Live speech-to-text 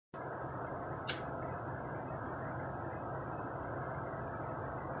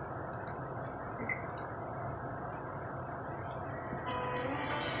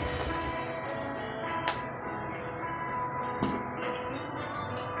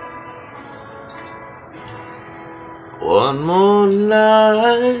One more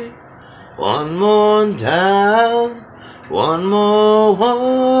night, one more down, one more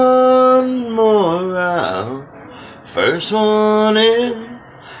round. First one in,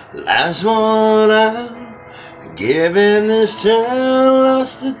 last one out. Giving this town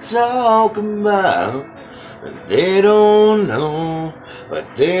lots to talk about. But they don't know, but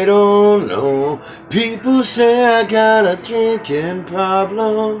they don't know. People say I got a drinking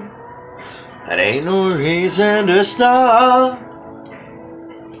problem. That ain't no reason to stop.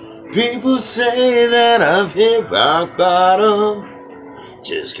 People say that I've hit rock bottom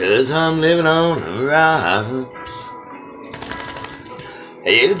just 'cause I'm living on the rocks.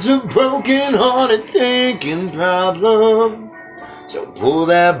 It's a broken-hearted thinking problem, so pull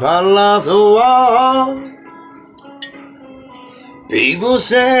that bottle off the wall. People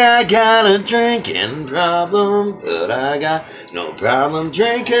say I got a drinking problem, but I got no problem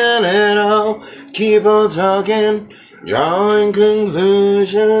drinking at all. Keep on talking, drawing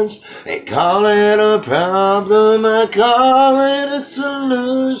conclusions. They call it a problem, I call it a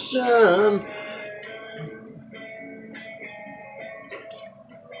solution.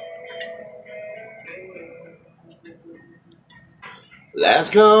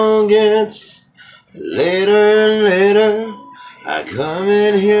 Last call gets later and later. I come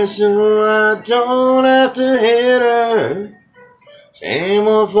in here so I don't have to hit her. Same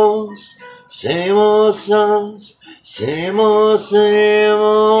old folks, same old songs, same old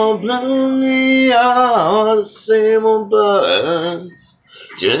lonely, all the same old buzz.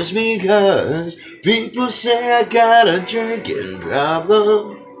 Just because people say I got a drinking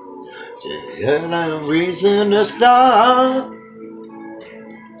problem, just got no reason to stop.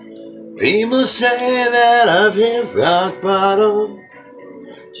 People say that I've hit rock bottom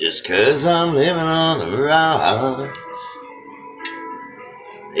just 'cause I'm living on the rocks.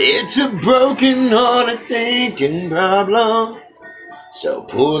 It's a broken-hearted thinking problem, so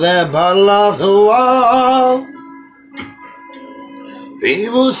pull that bottle off the wall.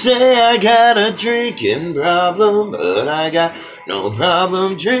 People say I got a drinking problem, but I got no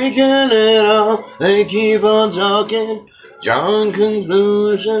problem drinking at all. They keep on talking, drawing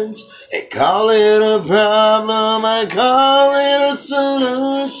conclusions. They call it a problem, I call it a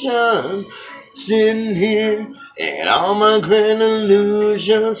solution. Sitting here in all my grand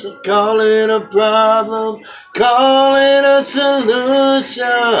illusions, I call it a problem, call it a solution.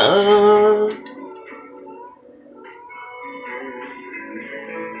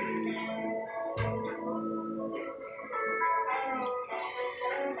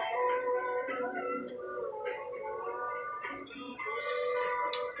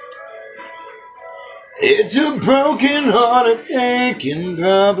 It's a broken-hearted thinking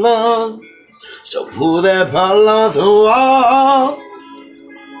problem, so pull that bottle off the wall.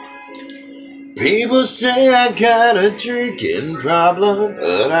 People say I got a drinking problem,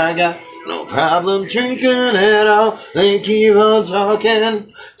 but I got no problem drinking at all. They keep on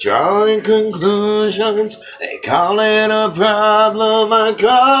talking, drawing conclusions. They call it a problem, I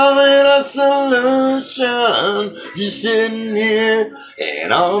call it a solution. Just sitting here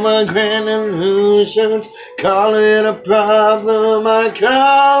in all my grand illusions. Call it a problem, I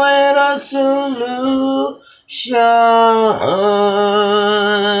call it a solution.